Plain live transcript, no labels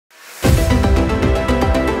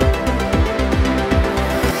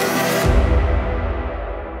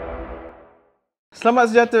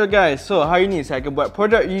Selamat sejahtera guys. So hari ni saya akan buat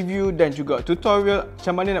product review dan juga tutorial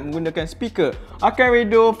macam mana nak menggunakan speaker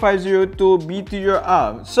Akareddo 502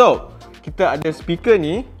 BTURM. So kita ada speaker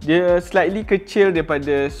ni, dia slightly kecil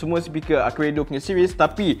daripada semua speaker Akareddo punya series,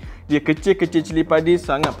 tapi dia kecil-kecil cili padi,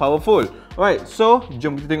 sangat powerful. Alright, so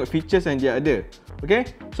jom kita tengok features yang dia ada. Okay,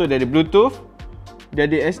 so dia ada Bluetooth, dia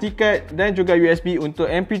ada SD card dan juga USB untuk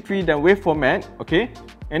MP3 dan wave format. Okay,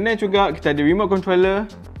 and then juga kita ada remote controller,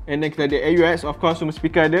 and then kita ada AUX, of course semua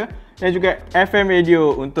speaker ada, dan juga FM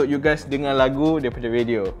radio untuk you guys dengar lagu daripada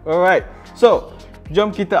radio. Alright, so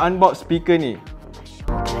jom kita unbox speaker ni.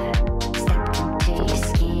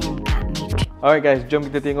 Alright guys, jom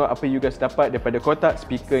kita tengok apa you guys dapat daripada kotak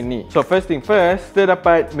speaker ni. So first thing first, kita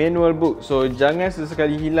dapat manual book. So jangan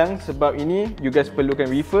sesekali hilang sebab ini you guys perlukan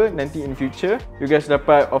refer nanti in future. You guys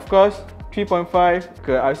dapat of course 3.5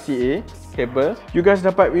 ke RCA kabel. You guys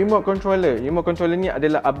dapat remote controller. Remote controller ni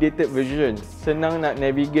adalah updated version. Senang nak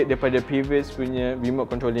navigate daripada previous punya remote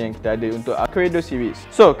controller yang kita ada untuk Akareddo series.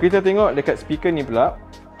 So kita tengok dekat speaker ni pula.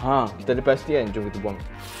 Kita ada plastik kan, jom kita buang.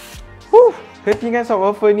 Ketinggian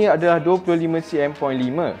subwoofer ni adalah 25cm.5,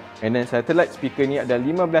 and then satellite speaker ni adalah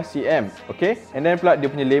 15cm. Okay, and then pula dia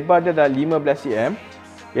punya lebar dia adalah 15cm.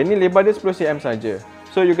 Yang ni lebar dia 10cm saja.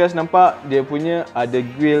 So you guys nampak dia punya ada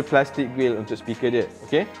grill, plastik grill untuk speaker dia.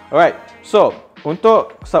 Okay, alright. So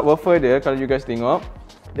untuk subwoofer dia, kalau you guys tengok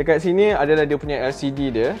dekat sini adalah dia punya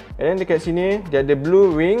LCD dia, and then dekat sini dia ada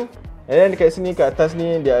blue ring, and then dekat sini ke atas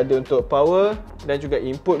ni dia ada untuk power dan juga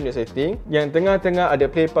input punya setting. Yang tengah-tengah ada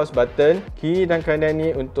play pause button, kiri dan kanan ni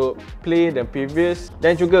untuk play dan previous,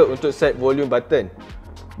 dan juga untuk set volume button.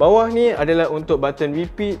 Bawah ni adalah untuk button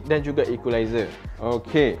repeat dan juga equalizer.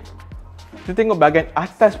 Okay, kita tengok bahagian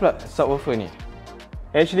atas pula subwoofer ni.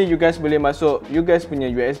 Actually you guys boleh masuk you guys punya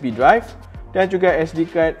USB drive dan juga SD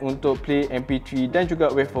card untuk play MP3 dan juga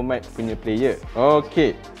wave format punya player.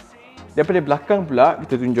 Okay, daripada belakang pula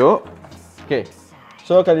kita tunjuk. Okay,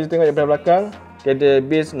 so kalau kita tengok daripada belakang, dia ada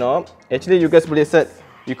bass knob. Actually you guys boleh set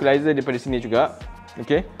equalizer daripada sini juga.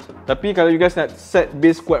 Okay, tapi kalau you guys nak set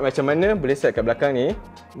bass kuat macam mana, boleh set kat belakang ni.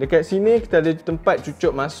 Dekat sini kita ada tempat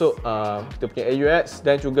cucuk masuk kita punya AUX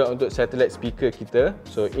dan juga untuk satellite speaker kita.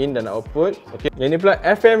 So in dan output. Okay, yang ni pula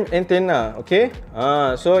FM antenna. Okay,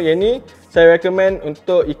 so yang ni saya recommend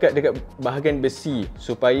untuk ikat dekat bahagian besi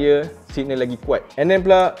supaya signal lagi kuat. And then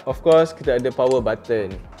pula of course kita ada power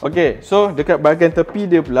button. Okay, so dekat bahagian tepi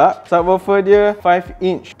dia pula, subwoofer dia 5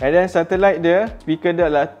 inch, and then satellite dia, speaker dia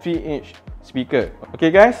adalah 3 inch speaker. Okay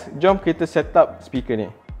guys, jom kita set up speaker ni.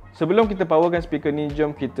 Sebelum kita powerkan speaker ni,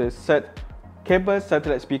 jom kita set kabel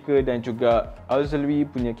satellite speaker dan juga auxiliary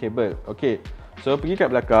punya kabel. Okay, so pergi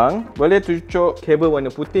kat belakang, boleh cucuk kabel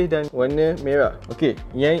warna putih dan warna merah. Okay,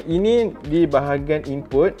 yang ini di bahagian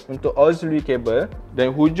input untuk auxiliary kabel,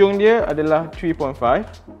 dan hujung dia adalah 3.5.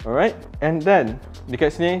 Alright, and then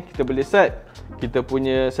dekat sini kita boleh set kita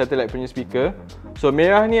punya satellite punya speaker. So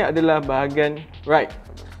merah ni adalah bahagian right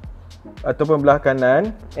ataupun belah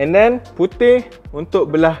kanan, and then putih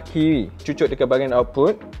untuk belah kiri, cucuk dekat bahagian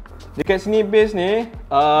output. Dekat sini bass ni,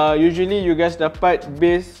 usually you guys dapat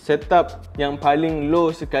bass setup yang paling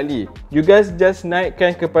low sekali. You guys just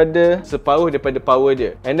naikkan kepada separuh daripada power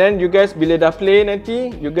dia, and then you guys bila dah play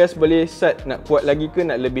nanti, you guys boleh set nak kuat lagi ke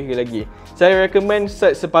nak lebih lagi. Saya recommend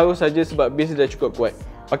set separuh saja sebab bass dah cukup kuat.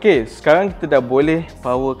 Okay, sekarang kita dah boleh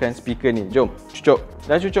powerkan speaker ni. Jom, cucuk.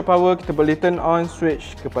 Dah cucuk power, kita boleh turn on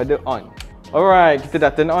switch kepada on. Alright, kita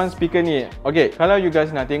dah turn on speaker ni. Okay, kalau you guys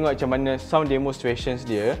nak tengok macam mana sound demonstrations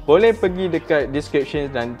dia, boleh pergi dekat description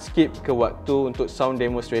dan skip ke waktu untuk sound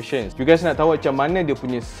demonstrations. You guys nak tahu macam mana dia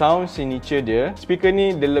punya sound signature dia, speaker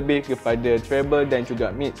ni dia lebih kepada treble dan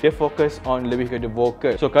juga mid. Dia fokus on lebih kepada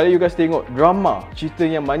vocal. So kalau you guys tengok drama, cerita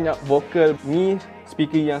yang banyak vocal ni,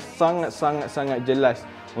 speaker yang sangat-sangat jelas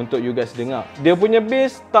untuk you guys dengar. Dia punya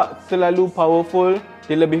bass tak terlalu powerful,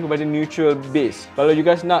 dia lebih kepada neutral bass. Kalau you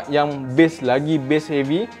guys nak yang bass lagi bass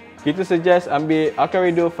heavy, kita suggest ambil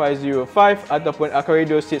Akareddo 505 ataupun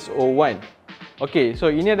Akareddo 601. Okay, so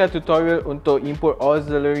ini adalah tutorial untuk import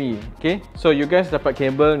auxiliary. Okay, so you guys dapat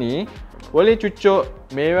kabel ni, boleh cucuk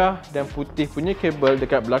merah dan putih punya kabel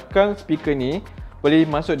dekat belakang speaker ni, boleh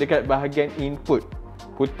masuk dekat bahagian input.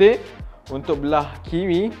 Putih untuk belah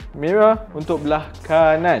kiri, merah untuk belah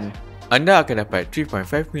kanan. Anda akan dapat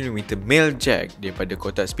 3.5mm male jack daripada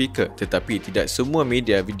kotak speaker, tetapi tidak semua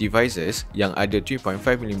media devices yang ada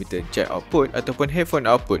 3.5mm jack output ataupun headphone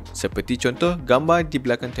output, seperti contoh gambar di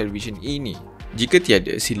belakang televisyen ini. Jika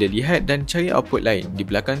tiada, sila lihat dan cari output lain di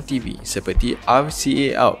belakang TV seperti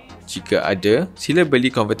RCA out. Jika ada, sila beli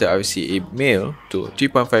converter RCA male to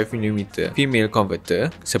 3.5mm female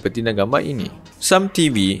converter seperti dalam gambar ini. Some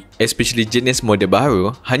TV, especially jenis model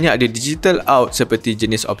baru, hanya ada digital out seperti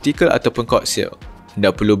jenis optical ataupun coaxial.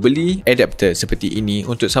 Anda perlu beli adapter seperti ini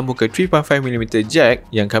untuk sambung ke 3.5mm jack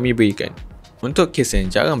yang kami berikan. Untuk kes yang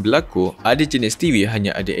jarang berlaku, ada jenis TV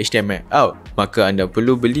hanya ada HDMI out, maka anda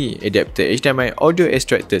perlu beli adapter HDMI audio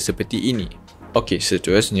extractor seperti ini. Okey,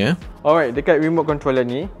 seterusnya. Alright, dekat remote controller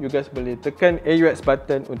ni, you guys boleh tekan AUX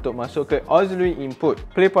button untuk masuk ke auxiliary input,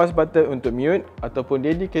 play pause button untuk mute ataupun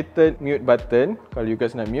dedicated mute button kalau you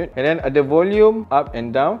guys nak mute, and then ada volume up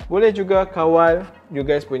and down. Boleh juga kawal you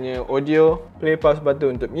guys punya audio, play pause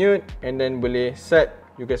button untuk mute, and then boleh set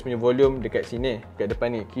you guys punya volume dekat sini, dekat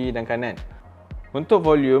depan ni, kiri dan kanan. Untuk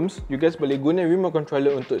volumes, you guys boleh guna remote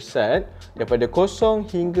controller untuk set daripada 0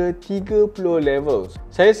 hingga 30 levels.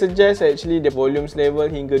 Saya suggest actually the volumes level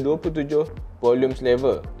hingga 27 volumes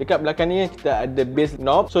level. Dekat belakang ni kita ada bass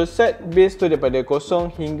knob. So set bass tu daripada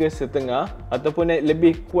 0 hingga setengah ataupun naik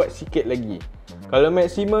lebih kuat sikit lagi. Kalau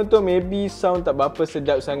maksimum tu maybe sound tak berapa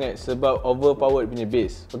sedap sangat sebab overpowered punya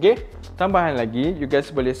bass. Okay? Tambahan lagi, you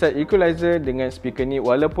guys boleh set equalizer dengan speaker ni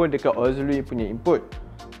walaupun dekat auxiliary punya input.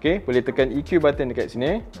 Okay, boleh tekan EQ button dekat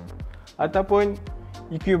sini ataupun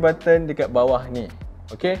EQ button dekat bawah ni.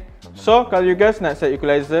 Okay, so kalau you guys nak set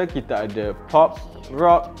equalizer, kita ada pop,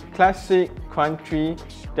 rock, classic, country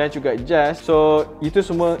dan juga jazz. So itu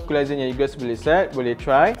semua equalizer yang you guys boleh set, boleh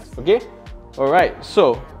try. Okay, alright,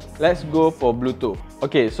 so let's go for Bluetooth.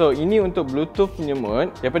 Okay, so ini untuk Bluetooth punya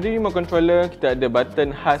mode. Daripada remote controller, kita ada button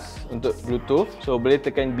khas untuk Bluetooth. So boleh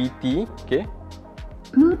tekan BT. Okay,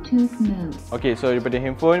 Bluetooth mode. Okay, so daripada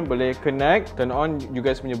handphone boleh connect, turn on you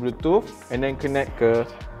guys punya Bluetooth and then connect ke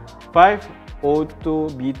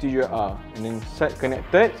 502 BTUR and then set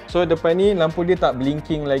connected. So depan ni lampu dia tak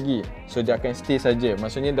blinking lagi. So dia akan stay saja.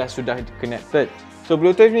 Maksudnya dah sudah connected. So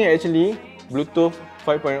Bluetooth ni actually Bluetooth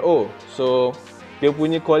 5.0. So dia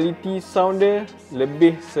punya quality sound dia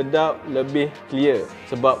lebih sedap, lebih clear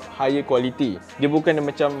sebab higher quality. Dia bukan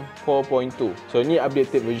macam 4.2. So ni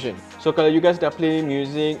updated version. So kalau you guys dah play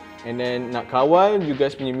music and then nak kawal you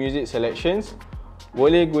guys punya music selections,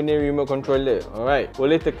 boleh guna remote controller. Alright,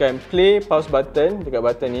 boleh tekan play pause button dekat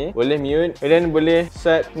button ni, boleh mute and then boleh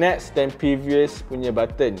set next dan previous punya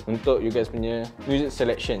button untuk you guys punya music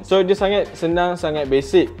selection. So dia sangat senang, sangat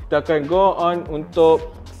basic. Kita akan go on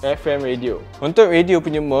untuk FM radio. Untuk radio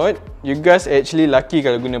punya mode, you guys actually lucky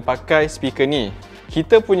kalau guna pakai speaker ni.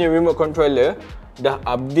 Kita punya remote controller dah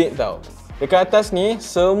update tau. Dekat atas ni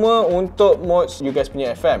semua untuk modes you guys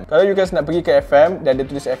punya FM. Kalau you guys nak pergi ke FM dan ada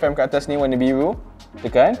tulis FM kat atas ni warna biru,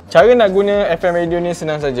 tekan. Cara nak guna FM radio ni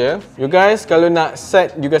senang saja. You guys kalau nak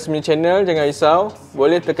set you guys punya channel, jangan risau,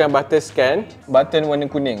 boleh tekan button scan, button warna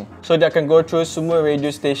kuning. So dia akan go through semua radio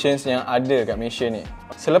stations yang ada kat Malaysia ni.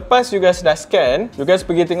 Selepas you guys dah scan, you guys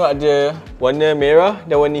pergi tengok ada warna merah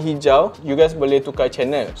dan warna hijau, you guys boleh tukar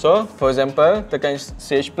channel. So for example, tekan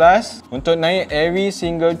Stage Plus untuk naik every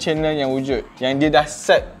single channel yang wujud, yang dia dah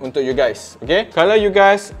set untuk you guys. Okay, kalau you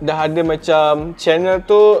guys dah ada macam channel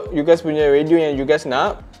tu you guys punya radio yang you guys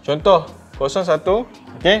nak, contoh 01,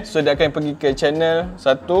 okay, so dia akan pergi ke channel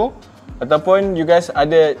 1 ataupun you guys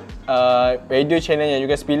ada radio channel yang you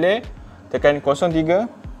guys pilih, tekan 03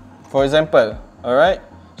 for example. Alright,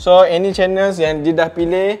 so any channels yang dia dah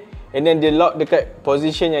pilih and then dia lock dekat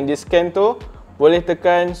position yang dia scan tu, boleh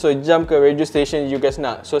tekan, so jump ke radio station you guys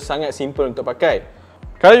nak. So sangat simple untuk pakai.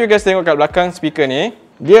 Kalau you guys tengok kat belakang speaker ni,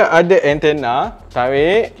 dia ada antena,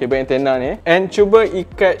 tarik kabel antena ni and cuba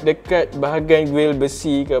ikat dekat bahagian grill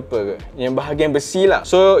besi ke apa ke, yang bahagian besi lah.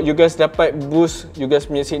 So you guys dapat boost you guys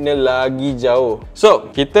punya signal lagi jauh.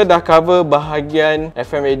 So kita dah cover bahagian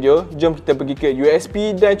FM radio, jom kita pergi ke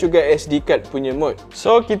USB dan juga SD card punya mode.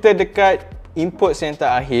 So kita dekat input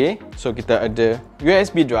center akhir, so kita ada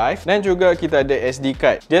USB drive dan juga kita ada SD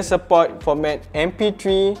card. Dia support format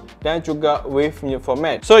MP3 dan juga WAV punya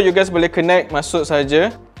format. So you guys boleh connect masuk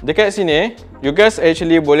saja. Dekat sini you guys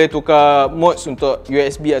actually boleh tukar modes untuk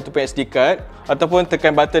USB ataupun SD card ataupun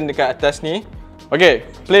tekan button dekat atas ni. Okay,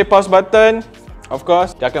 play pause button, of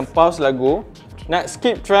course dia akan pause lagu. Nak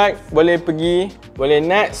skip track boleh pergi, boleh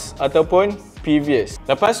next ataupun previous.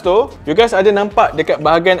 Lepas tu, you guys ada nampak dekat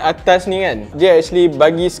bahagian atas ni kan, dia actually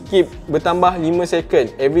bagi skip bertambah 5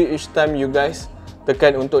 second every each time you guys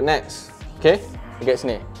tekan untuk next. Okay, dekat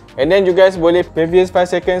sini. And then you guys boleh previous 5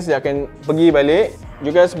 seconds dia akan pergi balik.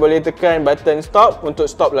 You guys boleh tekan button stop untuk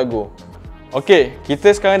stop lagu. Okay,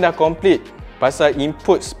 kita sekarang dah complete pasal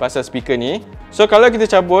inputs pasal speaker ni. So kalau kita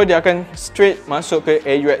cabur, dia akan straight masuk ke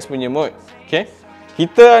AUX punya mode. Okay,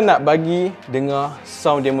 kita nak bagi dengar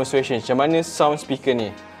sound demonstration macam mana sound speaker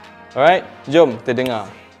ni. Alright, jom kita dengar.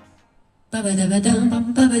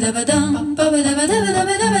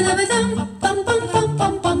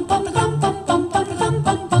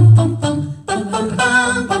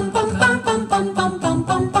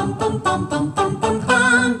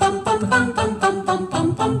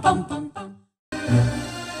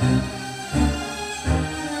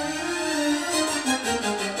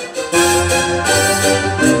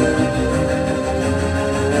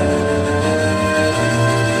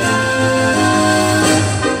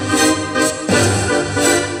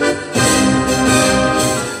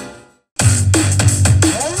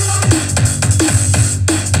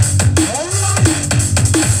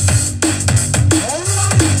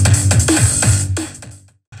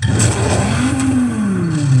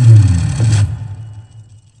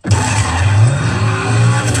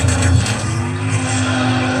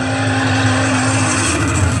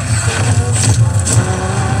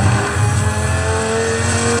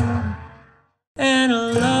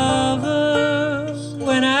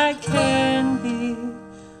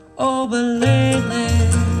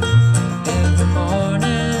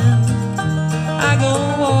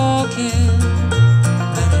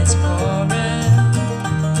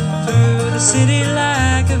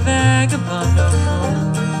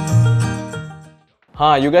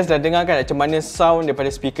 You guys dah dengar kan macam mana sound daripada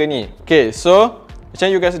speaker ni? Okay, so macam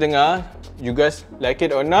you guys dengar, you guys like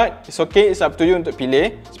it or not, it's okay, it's up to you untuk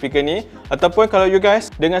pilih speaker ni. Ataupun kalau you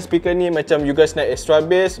guys dengar speaker ni macam you guys nak extra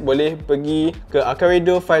bass, boleh pergi ke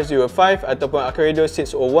Akareddo 505 ataupun Akareddo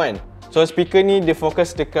 601. So speaker ni dia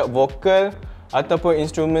fokus dekat vocal ataupun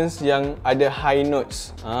instruments yang ada high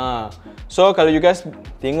notes. So kalau you guys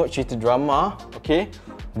tengok cerita drama, okay,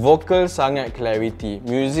 vokal sangat clarity.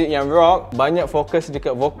 Music yang rock banyak fokus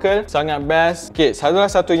dekat vokal, sangat bass. Okay, salah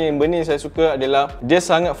satunya yang benda yang saya suka adalah dia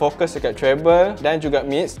sangat fokus dekat treble dan juga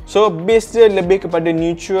mids. So bass dia lebih kepada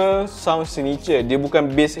neutral sound signature, dia bukan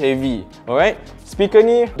bass heavy. Alright, speaker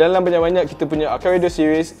ni dalam banyak-banyak kita punya Akareddo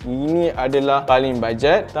series, ini adalah paling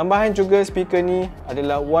budget. Tambahan juga speaker ni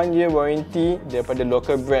adalah 1 year warranty daripada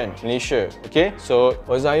local brand Malaysia. Okay, so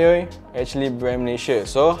Oxa Yoi actually brand Malaysia.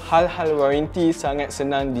 So hal-hal warranty sangat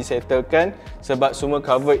senang disettlekan sebab semua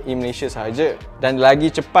covered in Malaysia sahaja dan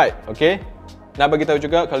lagi cepat. Okay, nak bagi tahu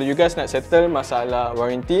juga kalau you guys nak settle masalah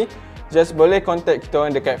warranty, just boleh contact kita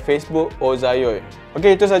orang dekat Facebook Oxa Yoi.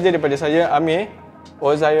 Okay, itu saja daripada saya, Amir,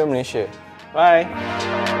 Oxa Yoi Malaysia. Bye.